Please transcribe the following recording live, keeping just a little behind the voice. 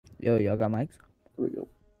Yo, y'all got mics? Here we go.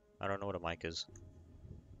 I don't know what a mic is.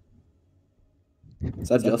 Is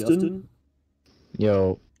that Justin?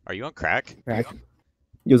 Yo. Are you on crack? Crack.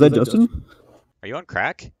 Yo, is that Justin? Are you on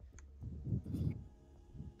crack?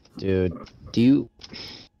 Dude, do you...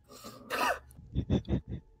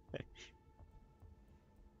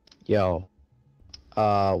 Yo.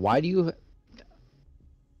 Why do you...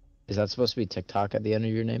 Is that supposed to be TikTok at the end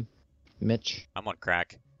of your name? Mitch? I'm on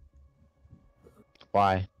crack.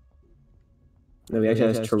 Why? No, we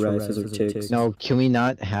actually has Tourette's as our ticks. No, can we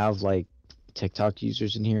not have, like, TikTok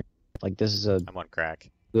users in here? Like, this is a I'm on crack.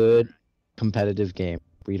 good competitive game.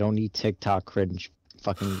 We don't need TikTok cringe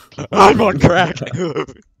fucking people. I'm on crack!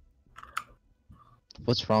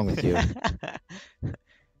 What's wrong with you?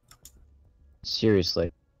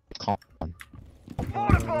 Seriously. Calm on.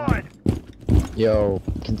 Yo,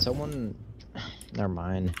 can someone... Never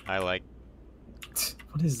mind. I like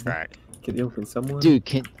What is that? crack. Can someone?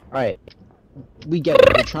 Dude, alright. We get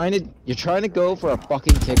it. You're trying to go for a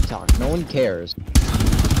fucking TikTok. No one cares.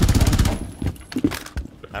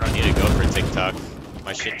 I don't need to go for TikTok.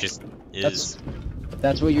 My shit just is.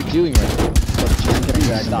 That's what you're doing right now. So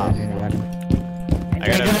just stop. I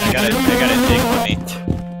gotta dig money.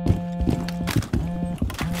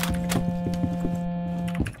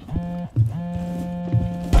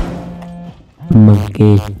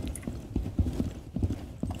 Monkey.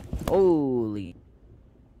 Holy.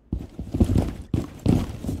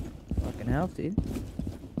 Fucking hell, dude.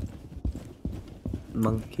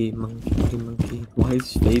 Monkey. Why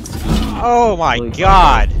is Fade? Oh my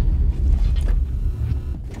god!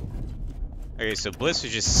 Okay, so Bliss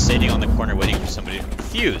was just sitting on the corner waiting for somebody to...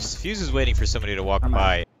 Fuse is waiting for somebody to walk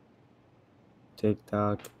by.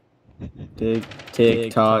 TikTok.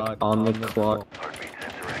 TikTok on the clock.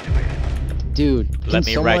 Dude, Let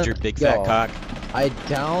me ride your big fat cock. I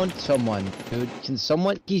downed someone, dude. Can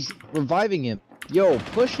someone... He's reviving him. Yo,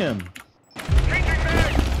 push him.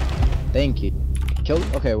 Thank you. Kill...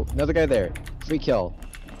 Okay, another guy there. Free kill.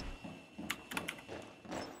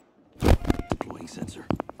 Deploying sensor.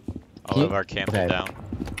 All of our cams are down.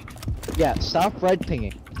 Yeah, stop red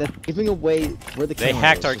pinging. That's giving away where the They camera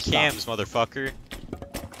hacked is, our so stop. cams, motherfucker.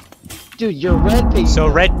 Dude, you're red pinging. So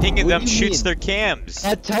red pinging What them do you shoots mean? their cams.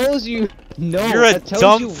 That tells you... No, You're a that tells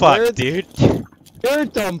dumb you fuck, where... dude. You're a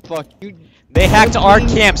dumb fuck. They hacked Red our ping-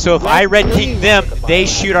 cams, so if I red red ping ping- them, they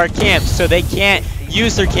shoot our cams, so they can't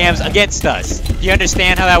use their cams against us. Do you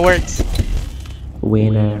understand how that works?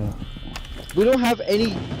 Winner. We don't have any...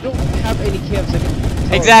 We don't have any cams that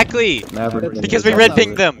can... Exactly! Maverick. Because we red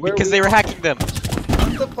pinged them, because they were hacking them. Shut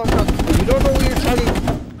the fuck up. You don't know what you're trying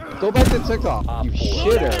to... Go back to TikTok. You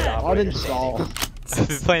shitter. Uninstall. I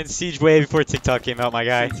was playing Siege way before TikTok came out, my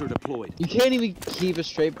guy. Sensor deployed. You can't even keep a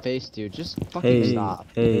straight face, dude. Just fucking stop.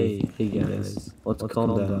 Hey guys. Let's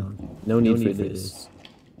calm down. No need for this.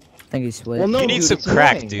 Thank you, Split. Well, no, You need dude, some it's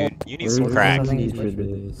crack, annoying. dude. You need some crack. No need for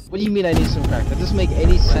this. What do you mean I need some crack? That doesn't make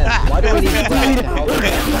any sense. Why do I need crack to help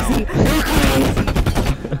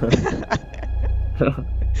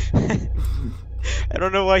I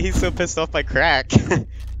don't know why he's so pissed off by crack.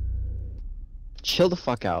 Chill the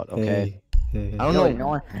fuck out, okay? Hey. I don't Yo, know did no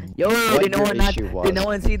one, yo, what did no your one not, issue was. did no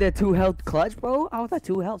one see the 2 health clutch, bro? I was at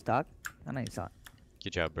 2 health, dog. I know you saw it.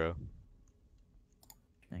 Good job, bro.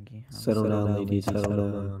 Thank you. Settle down, ladies. Settle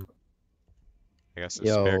down. I got some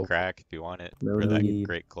Yo. spare crack if you want it. No For that need.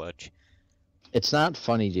 great clutch. It's not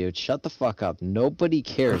funny, dude. Shut the fuck up. Nobody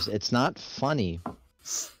cares. It's not funny.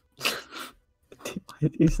 Why are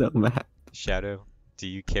you so mad? Shadow, do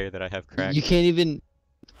you care that I have crack? You can't even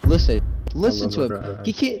listen. Listen love to him. crack.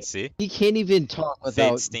 He can't. See? He can't even talk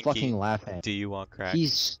without Stinky. fucking laughing. Do you want crack?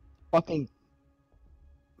 He's fucking.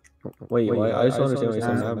 Wait, I just don't understand why you're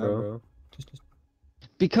so mad, bro.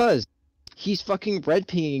 Because he's fucking red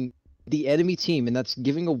pinging the enemy team, and that's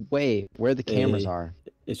giving away where the cameras Hey. are.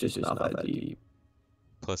 It's just not that deep.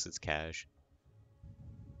 Plus it's cash.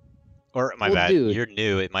 Or, my Well, bad, dude. you're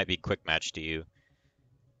new, it might be quick match to you.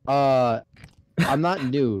 I'm not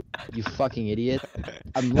new, you fucking idiot.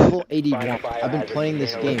 I'm level 81. I've been playing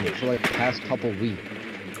this game for like the past couple weeks.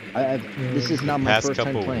 This is not my Past first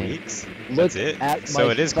couple time playing. weeks? Look That's it? at So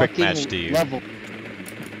my it is quick fucking match to you. Level.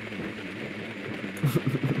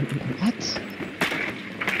 What?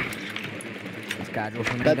 It's casual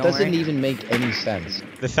for me, That don't doesn't worry. even make any sense.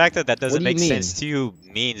 The fact that that doesn't do you make sense mean? to you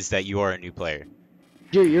means that you are a new player.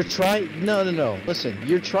 You're trying. No. Listen,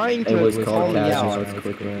 you're trying It was to called call me casual, out. so it's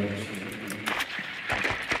quick match.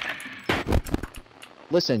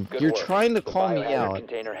 Listen, you're trying to call me out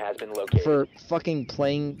has been located. for fucking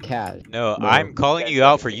playing CAD. No, No. I'm calling 10 you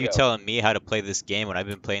out for seconds to you go. telling me how to play this game when I've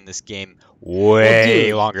been playing this game way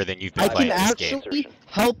dude, longer than you've been I can playing this game. actually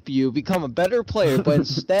help you become a better player, but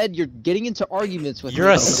instead you're getting into arguments with You're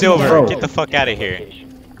me. a silver. Bro. Get the fuck out of here.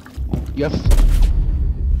 You have,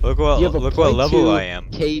 Look what you have a look what level 0.2 I am.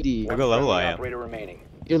 KD. Look what level I am. Operator remaining.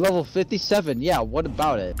 You're level 57. Yeah, what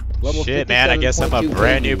about it? Level Shit, man, I guess I'm a 57.2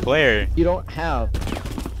 brand new KD. player. You don't have.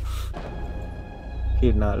 He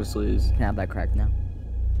did not just lose. Can I have that crack now?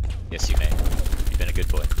 Yes, you may. You've been a good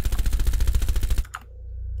boy.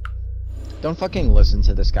 Don't fucking listen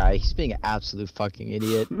to this guy. He's being an absolute fucking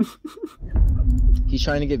idiot. He's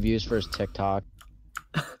trying to get views for his TikTok.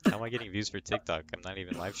 How am I getting views for TikTok? I'm not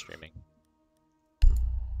even live streaming.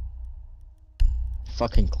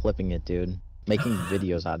 Fucking clipping it, dude. Making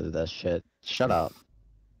videos out of this shit. Shut up.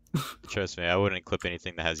 Trust me, I wouldn't clip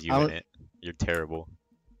anything that has you I in don't- it. You're terrible.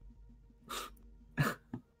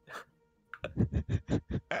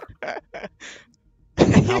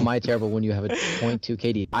 How am I terrible when you have a 0.2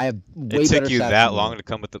 KD? I have way It better took you stats that than long to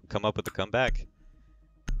come up with the comeback.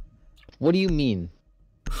 What do you mean?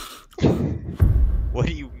 What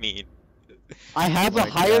do you mean? I have Oh a my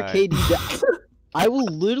higher God. KD. I will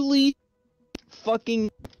literally fucking.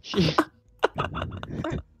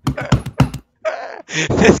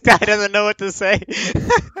 This guy doesn't know what to say.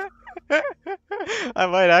 I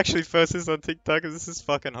might actually post this on TikTok because this is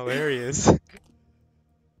fucking hilarious.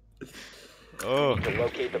 Oh, To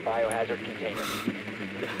locate the biohazard container.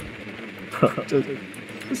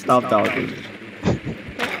 Just stop talking.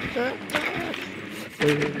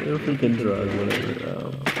 They're freaking drug,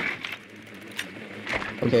 whatever.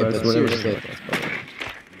 Okay, but Press whatever. seriously,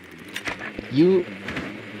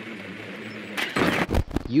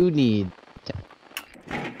 you need.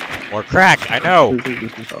 more crack. I know.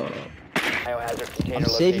 Biohazard container I'm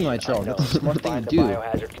saving my location drone. That's a unknown. smart thing Find to the do.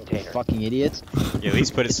 biohazard You container. fucking idiots. You at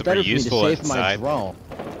least put it It's somewhere better for me to useful save my inside. drone.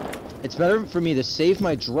 It's better for me to save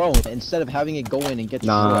my drone instead of having it go in and get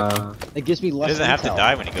destroyed. Nah. It gives me He less. doesn't have to intel.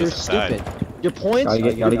 die when he goes You're inside. stupid. Your points, Gotta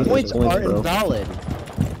get your those points points, are bro. invalid.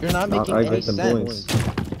 You're not making I any get them sense.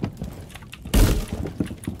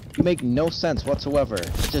 You make no sense whatsoever.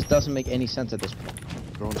 It just doesn't make any sense at this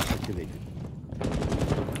point. Drone activated.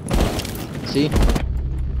 See?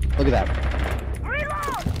 Look at that.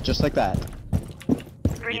 Just like that.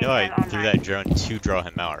 You know I threw that drone to draw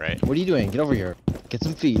him out, right? What are you doing? Get over here. Get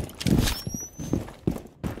some feet.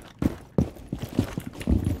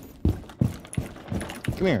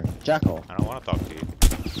 Come here, Jackal. I don't want to talk to you.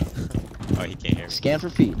 Oh, he can't hear me. Scan for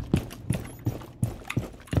feet.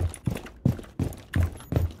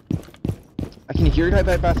 I can hear you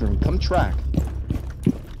by bathroom. Come track.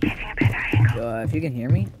 If you can hear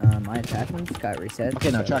me, my attachments got reset. Okay,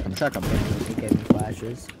 now so track him. Track him. He gave me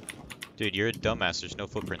flashes. Dude, you're a dumbass. There's no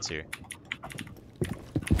footprints here.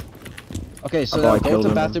 Okay, so I thought I now go killed to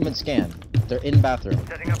him. bathroom and scan. They're in bathroom.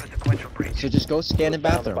 Setting up a sequential breach. So just go scan in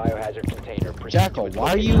Found the bathroom. biohazard container. Proceed Jackal, to its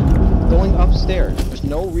why are you location. going upstairs? There's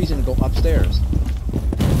no reason to go upstairs.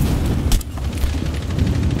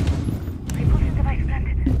 Repulsion device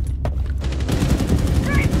planted.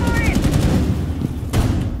 Search for it!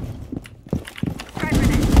 Try for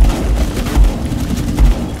this.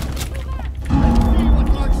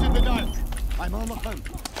 I'm on the hunt.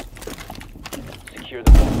 Secure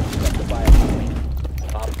the bomb. Protect the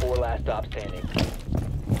biohazard. Op 4 last stop standing.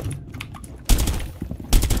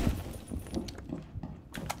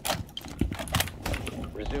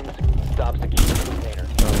 Resume. Stop securing the container.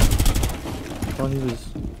 I thought he was.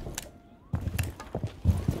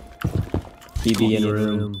 BB in the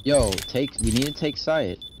room. Yo, we need to take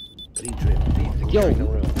site. Retreat. Securing the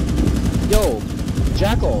room. Yo,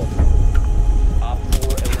 Jackal, Op 4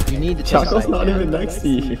 eliminated. you need to take Jackal's site. not even next to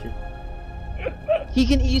you. He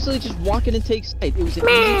can easily just walk in and take site. It was an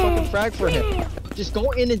easy fucking frag for him. Just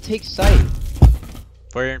go in and take site.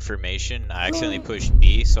 For your information, I accidentally pushed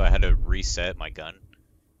B, so I had to reset my gun.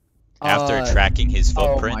 After tracking his oh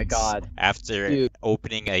my footprints, God. after Dude.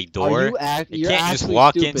 opening a Are door, you you you're can't just actually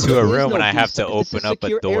walk stupid. into There a is room no and I have B-side. to This is open up a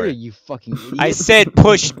secure door. Area, you fucking idiot. I said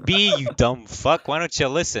push B, you dumb fuck. Why don't you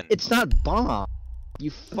listen? It's not bomb. You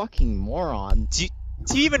fucking moron. Do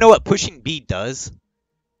you even know what pushing B does?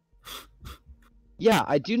 Yeah,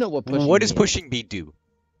 I do know what pushing What does means. pushing B do?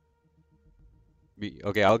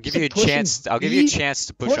 Okay, I'll give you a Pushing chance. I'll give you a B? chance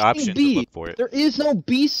to push Pushing options B. and look for it. There is no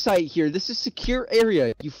B site here. This is secure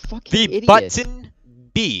area. You fucking The idiot. button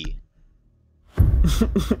B.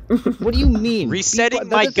 What do you mean? Resetting that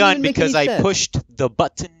my doesn't gun even make because any I sense. pushed the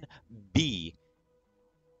button B.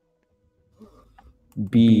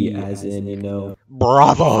 B as in, you know,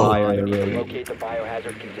 Bravo! fire rate. Locate the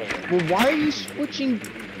biohazard container. Well, why are you switching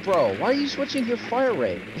Bro, why are you switching your fire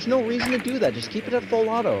rate? There's no reason to do that. Just keep it at full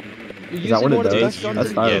auto. You're Is that what using it one of the does? best guns That's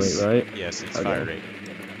in fire Yes. rate, right? Yes, it's Okay. fire rate.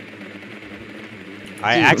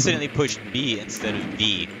 I Dude. accidentally pushed B instead of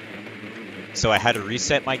B, so I had to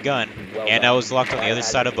reset my gun, and I was locked on the other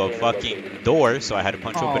side of a fucking door, so I had to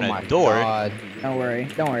punch Oh open my a door. god. Don't worry,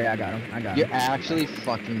 I got him. I got You're him. actually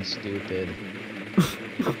fucking stupid.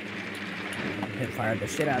 Hit fired the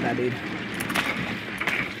shit out of that dude.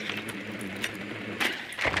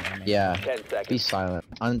 Yeah. 10 Be seconds. silent.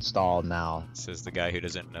 Uninstall now. Says the guy who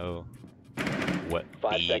doesn't know what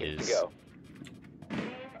 5 B seconds is. to go.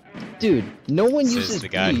 Dude, no one Says uses the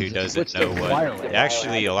guy who bees to doesn't switch know their fire what. rate.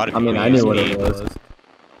 Actually, a lot of I people mean, I use knew what B. it was.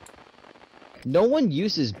 No one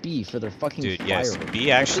uses B for their fucking Dude, fire yes, rate.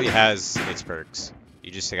 B actually has its perks.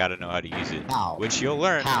 You just gotta know how to use it, How? which you'll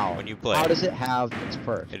learn How? when you play. How does it have its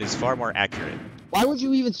perks? It is far more accurate. Why would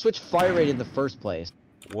you even switch fire rate in the first place?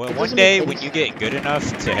 Well, It one doesn't day make when any you get good enough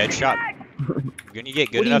to headshot, when you get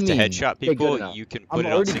What good do you enough to mean, headshot get good people, enough? you can I'm put it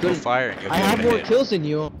on already single good. fire and you'll I be have able more to hit. kills than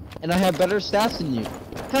you, and I have better stats than you.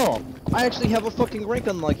 Hell, I actually have a fucking rank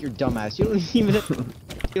unlike your dumbass. You don't even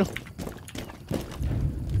you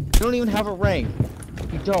don't even have a rank.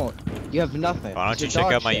 You don't. You have nothing. Why don't you You're check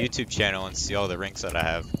dog out my shit. YouTube channel and see all the ranks that I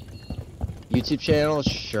have? YouTube channel?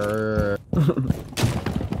 Sure.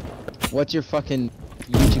 What's your fucking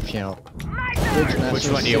YouTube channel? Which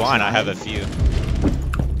one do you want? I have a few.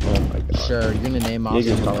 Oh my god. Sure, you're gonna name off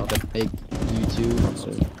Jaeger's some of top. the big YouTube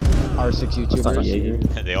Monster. R6 That's not YouTubers.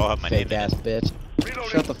 Jaeger. They all have my name Fake in ass it. bitch.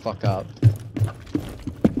 Shut the fuck up.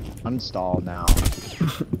 Uninstall now.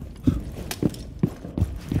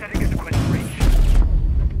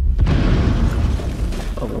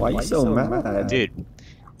 Oh, why are you so mad? Dude,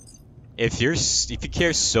 if you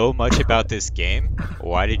care so much about this game,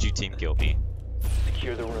 why did you team kill me?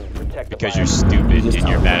 Secure the room. Protect the Because you're bio. stupid just and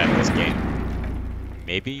you're don't. bad at this game.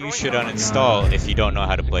 Maybe you should uninstall if you don't know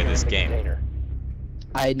how to play this Securing the game. container.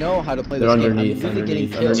 I know how to play They're this game. I'm underneath, literally getting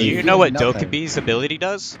underneath, kills. Do you You're know what doing nothing. Dokubi's ability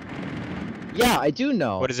does? Yeah, I do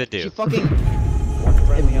know. What does it do? She fucking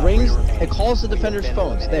it rings. It calls the defender's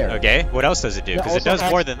phones. There. Okay, what else does it do? It Because it also does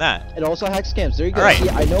hacks- more than that. It also hacks cams. There you go. Alright, See,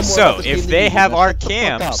 I know more so about this if game than they you do. have Now our shut the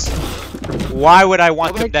fuck up. cams, why would I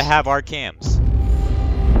want Go them back- to have our cams?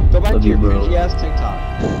 Go back Love to you, your bro. cringy ass TikTok.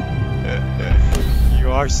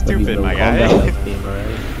 You are stupid, my Calm down, guy. let's game,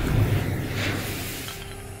 alright?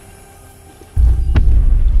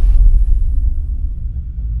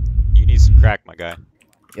 You need some crack, my guy.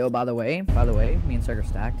 Yo, by the way, me and Circle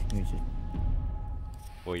stacked. He was just...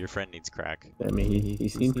 Well, your friend needs crack. I mean, he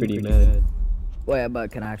seemed pretty mad. Well, yeah,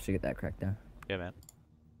 but can I actually get that crack down? Yeah, man.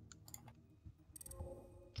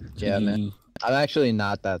 Yeah, man. I'm actually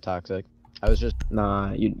not that toxic. I was just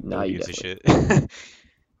Nah, you Don't you use the definitely- shit.